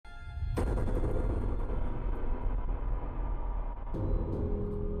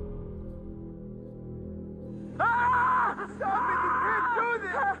Ah! Stop it! You can't do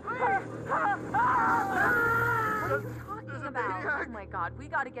this! What are you talking about? Oh my god, we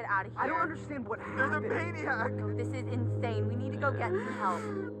gotta get out of here. I don't understand what happened. They're the maniac! This is insane. We need to go get some help.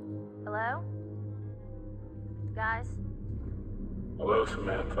 Hello? Guys? Hello,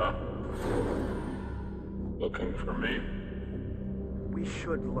 Samantha. Looking for me? We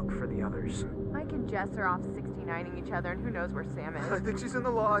should look for the others. Mike and Jess are off 69ing each other, and who knows where Sam I is. think she's in the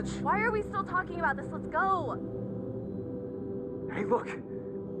lodge. Why are we still talking about this? Let's go! Hey, look!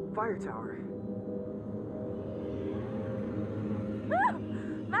 Fire tower.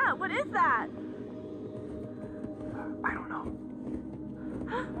 Matt, what is that? I don't know.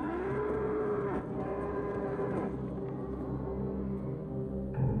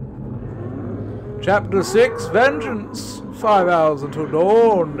 Chapter 6, Vengeance. 5 hours until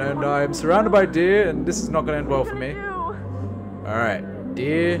dawn, and I am surrounded by deer, and this is not going to end well for me. Alright,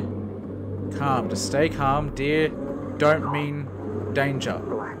 deer, calm. Just stay calm. Deer don't mean danger.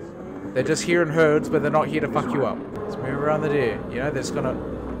 Relax. They're just here in herds, but they're not here to fuck you up. Let's move around the deer. You know, they're just gonna...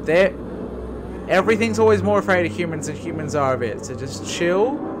 Everything's always more afraid of humans than humans are of it, so just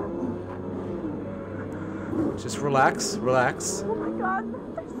chill. Just relax, relax. Oh my god,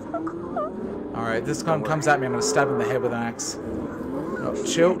 they're so close. Alright, this one comes at me, I'm gonna stab him in the head with an axe. Oh,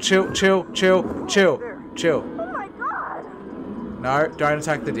 chill, chill, chill, chill, chill, chill. Oh my god. No, don't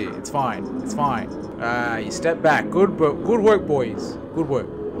attack the deer. It's fine. It's fine. You step back. Good work, boys. Good work.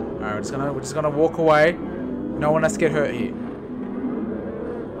 Alright, we're just gonna walk away. No one has to get hurt here.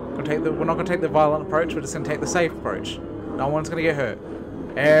 We're not gonna take the violent approach, we're just gonna take the safe approach. No one's gonna get hurt.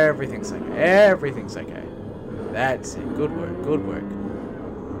 Everything's okay. Everything's okay. That's it. Good work. Good work.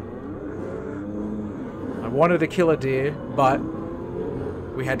 I wanted to kill a deer, but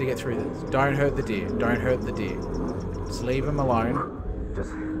we had to get through this. Don't hurt the deer. Don't hurt the deer. Just leave him alone.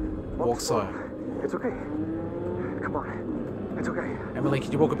 Just walk slow. It's okay. Come on. It's okay. Emily,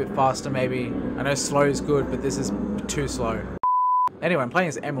 could you walk a bit faster maybe? I know slow is good, but this is too slow. Anyway, I'm playing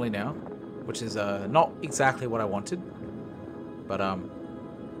as Emily now, which is not exactly what I wanted. But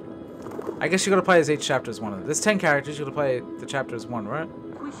I guess you gotta play as each chapter as one of them. There's 10 characters, you gotta play the chapter as one, right?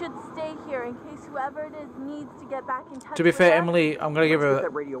 We should stay here in case whoever it is needs to get back in touch. To be with fair, us. Emily, I'm gonna give Let's her... get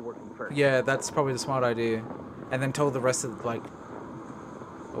that radio working first. Yeah, that's probably the smart idea. And then tell the rest of, like...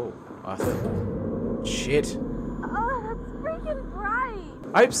 Oh, Arthur. Shit. Oh, that's freaking bright.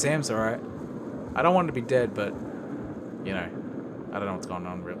 I hope Sam's alright. I don't want him to be dead, but... You know. I don't know what's going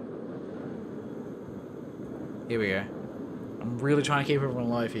on, really. Here we go. I'm really trying to keep everyone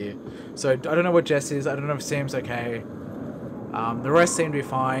alive here. So, I don't know what Jess is. I don't know if Sam's okay. The rest seem to be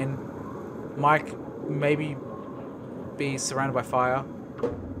fine. Mike maybe be surrounded by fire.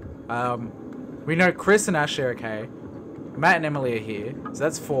 We know Chris and Ashley are okay. Matt and Emily are here. So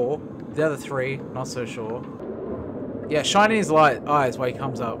that's 4. The other 3, not so sure. Yeah, shining his eyes while he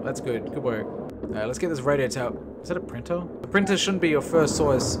comes up. That's good. Good work. Let's get this radio tower. Is that a printer? The printer shouldn't be your first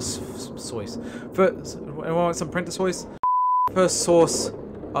source. Anyone want some printer source? First source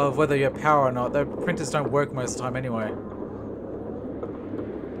of whether you have power or not. The printers don't work most of the time anyway.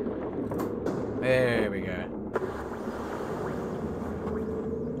 There we go.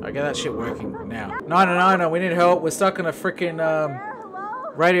 I get that shit working now. No, we need help. We're stuck in a freaking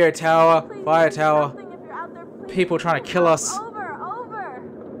radio tower, fire tower. People trying to kill us. Over.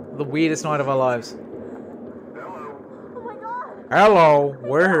 The weirdest night of our lives. Oh my god. Hello,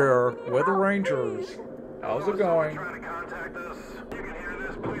 we're here. We're the Rangers. How's it going? Trying to contact us. You can hear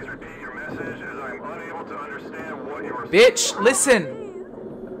this. Please repeat your message as I'm unable to understand what you are saying. Bitch, listen.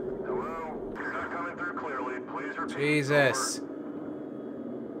 Hello? You're not coming through clearly. Please repeat. Jesus.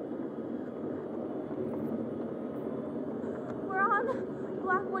 We're on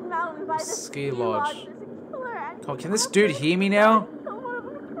Blackwood Mountain by the Ski lodge. There's a killer and Oh, can this dude hear me now? Don't want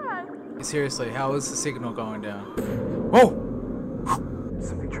him to cry. Seriously, how is the signal going down? Oh!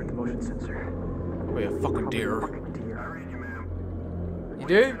 Something tripped the motion sensor. Wait, a fucking deer. Fucking deer. I read you, ma'am. You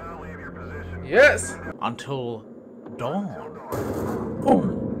do? Now leave your position. Yes! Until dawn.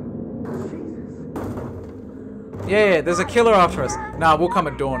 Boom! Yeah, there's a killer after us. Nah, we'll come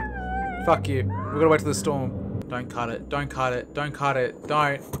at dawn. Fuck you. We gotta wait till the storm. Don't cut it. Don't cut it. Don't cut it.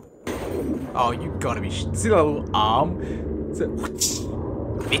 Don't. Oh, you gotta be. See that little arm?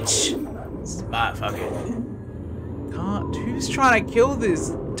 Bitch. Smart fucker. Can't. Who's trying to kill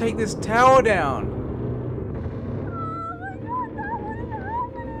this? Take this tower down.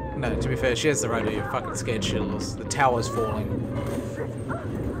 No, to be fair, she has the right to. You're fucking scared shitless. The tower's falling.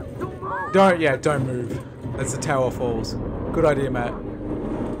 Don't move. As the tower falls. Good idea, Matt.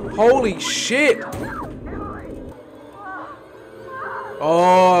 Holy shit!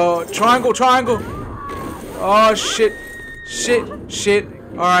 Oh, triangle, triangle. Oh, shit. Shit, shit.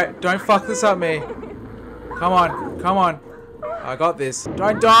 Alright, don't fuck this up, me. Come on, come on. I got this.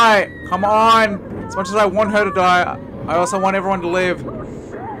 Don't die. Come on. As much as I want her to die, I also want everyone to live.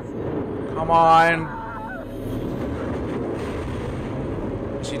 Come on.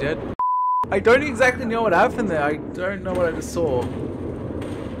 Is she dead? I don't exactly know what happened there. I don't know what I just saw.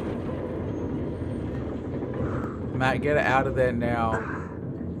 Matt, get out of there now.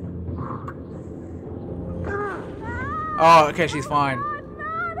 Oh, okay, she's fine.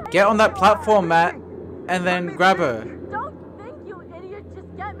 Get on that platform, Matt, and then grab her. Don't think, you idiot.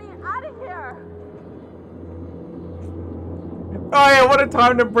 Just get me out of here. Oh yeah, what a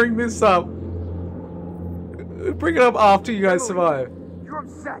time to bring this up. Bring it up after you guys survive. You're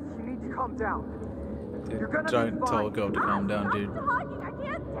upset. You need to calm down. You're gonna be Don't tell a fine. girl to calm down, dude. Stop talking. I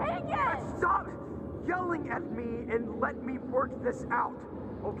can't take it. Stop yelling at me and let me work this out,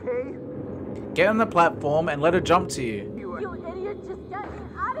 okay? Get on the platform and let her jump to you. You idiot. Just get me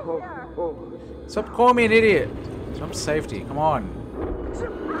out of here. Stop calling me an idiot. Jump to safety. Come on.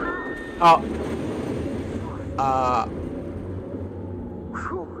 Oh.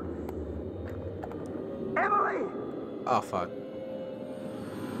 Emily! Oh, fuck.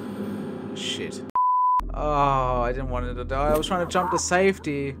 Shit. Oh, I didn't want her to die. I was trying to jump to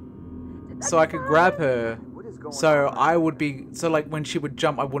safety so I could grab her. So I would be... So, like, when she would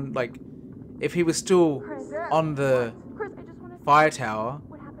jump, I wouldn't, like... If he was still on the Chris, I just want to fire tower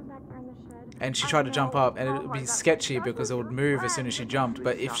what happened back there in the shed. and she tried to jump up, and it would be sketchy because it would move as soon as she jumped.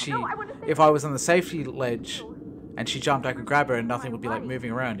 But if I was on the safety ledge and she jumped, I could grab her and nothing would be, like,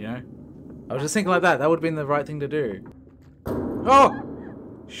 moving around, you know? I was just thinking like that. That would have been the right thing to do. Oh!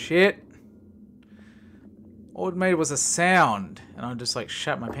 Shit. All it made was a sound, and I just, like,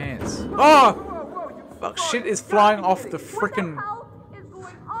 shat my pants. Oh! Fuck, shit is flying off the frickin'... What the hell is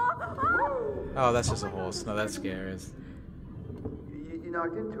going on? Oh, that's just a horse. No, that's scary. You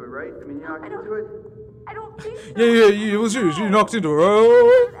knocked into it, right? I mean, you knocked into it? I don't think so. Yeah, it was you. You knocked into her.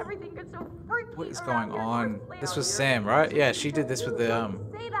 Oh! Everything gets so freaky. What is around going here. on? Please, This was Sam, right? Yeah, she did this with the,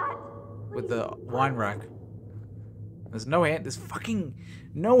 Say that. with the wine rack. There's no hand. There's fucking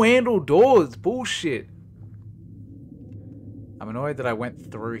no handle doors. Bullshit. I'm annoyed that I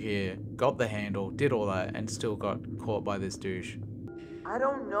went through here, got the handle, did all that, and still got caught by this douche. I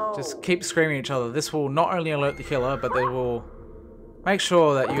don't know. Just keep screaming at each other. This will not only alert the killer, but they will make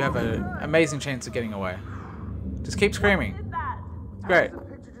sure that you have an amazing chance of getting away. Just keep screaming. Did that. It's great. How does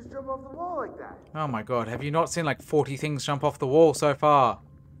the picture just jump off the wall like that? Oh my god, have you not seen like 40 things jump off the wall so far?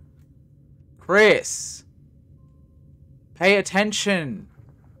 Chris! Pay attention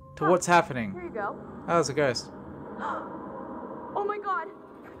to what's happening. Here you go. Oh, there's a ghost. Oh my god.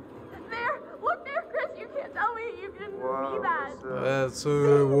 There. Look there, Chris. You can't tell me you didn't see that. That's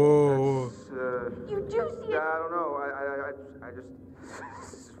whoa. You do see I it. don't know. I just...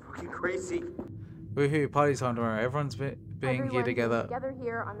 This is fucking crazy. Woohoo, party time tomorrow. Everyone's being here Everyone's together. Together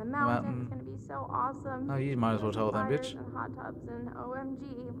here on the mountain. It's gonna be so awesome. Oh, you might as well tell them, Fires bitch. and hot tubs and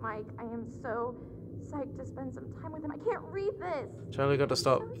OMG, Mike. I am so psyched to spend some time with him. I can't read this. Charlie got to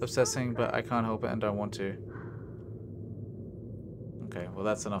stop obsessing, but I can't help it and don't want to. Okay, well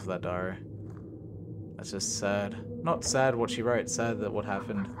that's enough of that diary. That's just sad. Not sad what she wrote, sad that what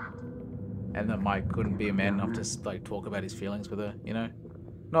happened. And that Mike couldn't be a man enough to like talk about his feelings with her, you know?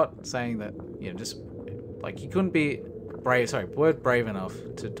 Not saying that, you know, just like he couldn't be brave enough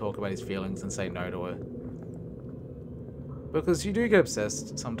to talk about his feelings and say no to her. Because you do get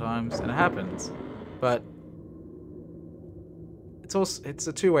obsessed sometimes, and it happens. But it's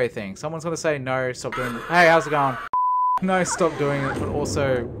a two-way thing. Someone's gonna say no, stop doing it. Hey, how's it going? No, stop doing it, but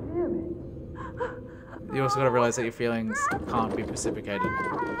also you also gotta realize that your feelings can't be precipitated.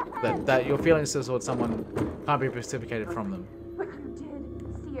 That your feelings towards someone can't be precipitated from them. But you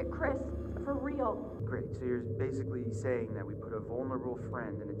did see it, Chris. For real. Great. So you're basically saying that we put a vulnerable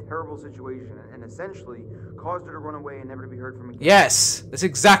friend in a terrible situation and essentially caused her to run away and never to be heard from again. Yes, that's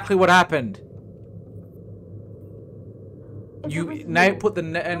exactly what happened. If You it was put the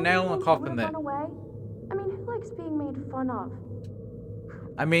don't nail you in the think coffin you there. would run away? I mean, who likes being made fun of?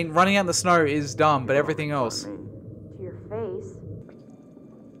 I mean, running out in the snow is dumb, but everything else. To your face.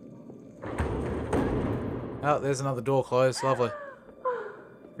 Oh, there's another door closed. Lovely.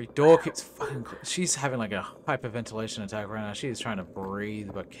 Every door keeps fucking... She's having like a hyperventilation attack right now. She is trying to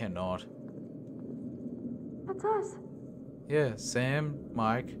breathe, but cannot. That's us. Yeah, Sam,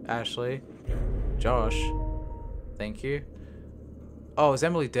 Mike, Ashley, Josh. Thank you. Oh, is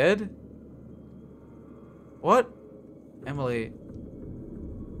Emily dead? What? Emily...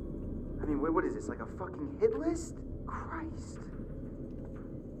 I mean, what is this? Like a fucking hit list? Christ.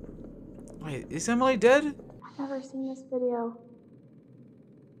 Wait, is Emily dead? I've never seen this video.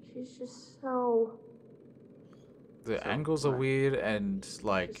 She's just so... The angles are weird and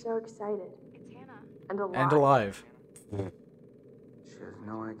like... She's so excited. It's Hannah. And alive. And alive. She has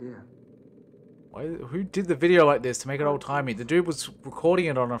no idea. Why, who did the video like this to make it old-timey? The dude was recording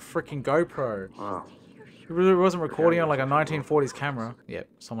it on a freaking GoPro. Wow. He really wasn't recording on like a 1940s camera. Yep,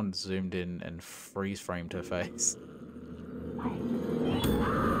 someone zoomed in and freeze-framed her face.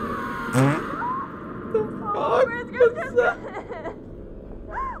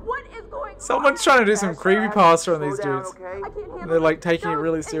 What is going on? Someone's trying to do some creepypasta on these Slow down, dudes. okay? I can't handle They're like it. taking it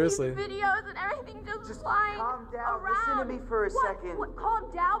really And these seriously. videos and everything just flying calm down. around. Listen to me for a second. What?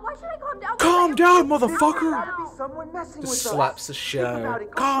 Calm down? Why should I calm down? Calm down, There's motherfucker! gotta be someone messing Just with slaps us. the shit Think out of about him.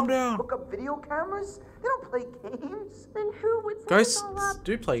 it. Calm Ghosts don't down. Hook up video cameras? They don't play games. Then who would set Ghosts this all up?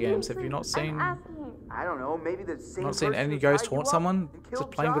 do play games. Have you not Seriously, seen... I'm asking. I don't know. Maybe the same. Not seen person any who ghost tied you taunt up someone? and Just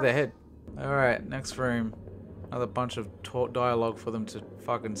killed playing with their Josh? head. Alright, next room. Another bunch of dialogue for them to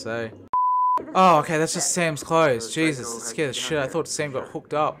fucking say. Oh, okay, that's just Sam's clothes. Jesus, that scared the shit. I thought Sam got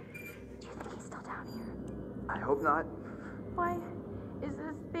hooked up. Do you think he's still down here? I hope not. Why is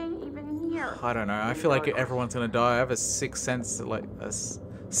this thing even here? I don't know. I feel like everyone's gonna die. I have a sick sense, like a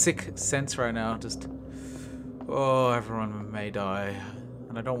sick sense right now. Just, oh, everyone may die,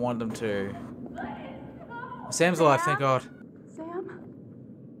 and I don't want them to. Sam's alive, thank God. Sam?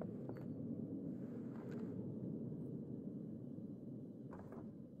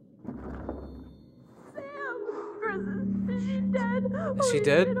 Chris, is she dead? Is she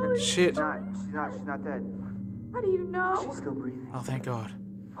dead? Shit. She's not dead. How do you know? She's still breathing. Oh, thank God.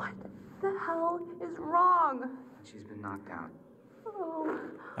 What the hell is wrong? She's been knocked out. Oh.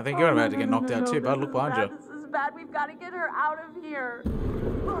 I think you're about to get knocked out too, bud. Look behind you. This is bad. We've got to get her out of here.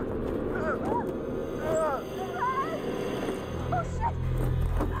 Oh, shit!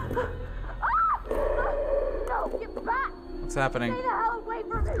 Ah! No, get back! What's happening? Stay the hell away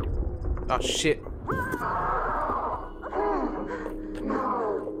from me! Oh, shit.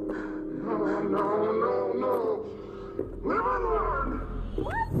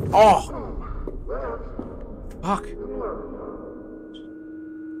 Oh! Fuck.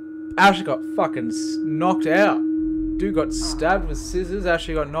 Ashley got fucking knocked out. Dude got stabbed with scissors.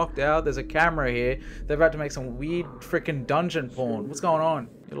 Ashley got knocked out. There's a camera here. They're about to make some weird freaking dungeon porn. What's going on?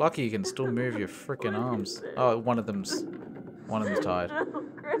 You're lucky you can still move your freaking arms. Oh, one of them's tied.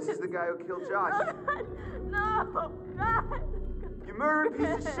 This is the guy who killed Josh. No! God! You murdered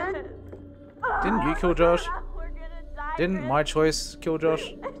piece of shit. Didn't you kill Josh? We're gonna die, Didn't Chris. My Choice kill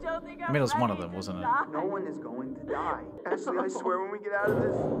Josh? I don't think I mean, it was one of them, wasn't it? No one is going to die. Ashley, I swear when we get out of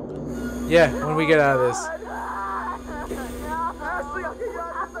this. Yeah, when we get out of this. Ashley, I'll get you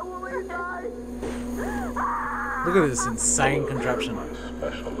out of this. I won't let you die. Look at this insane contraption.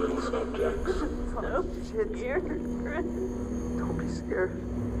 Special little subjects. So scared, Chris. Don't be scared.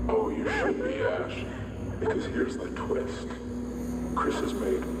 Oh, you should be, Ash. Because here's the twist. Chris has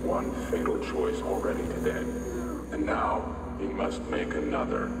made one fatal choice already today. And now he must make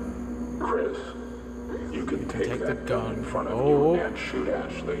another. Chris, you can take the that gun in gun. front of Oh. you and shoot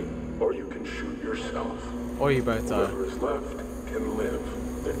Ashley. Or you can shoot yourself. Or you both die. Whoever is left can live.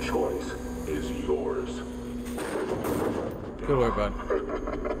 The choice is yours. Good work, bud.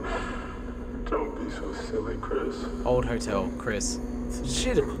 Don't be so silly, Chris. Old hotel, Chris.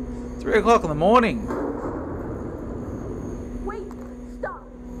 Shit, 3 o'clock in the morning. Wait, stop.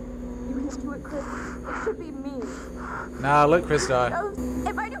 You didn't do it, Chris. It should be me. Nah, let Chris die. Ghost,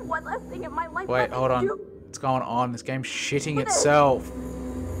 if I do one last thing in my life, Wait, let me hold on. do- What's going on? This game's shitting itself.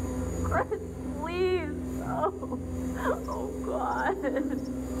 Chris, please. Oh, oh God.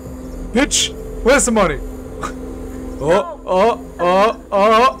 Bitch, where's the money? Oh.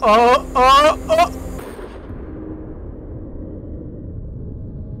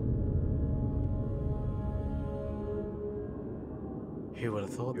 Who would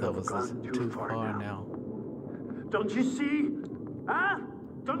have thought that was too far now? Don't you see? Huh?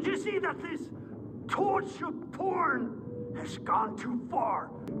 Don't you see that this torture porn has gone too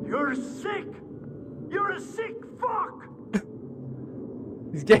far? You're sick! You're a sick fuck!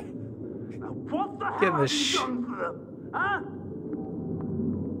 He's getting... What the hell Getting the have you done to them? Huh?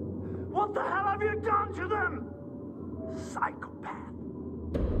 What the hell have you done to them? Psychopath.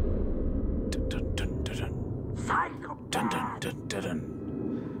 Dun, dun, dun, dun, dun. Psychopath. Dun, dun, dun, dun,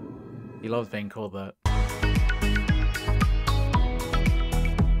 dun. He loves being called that.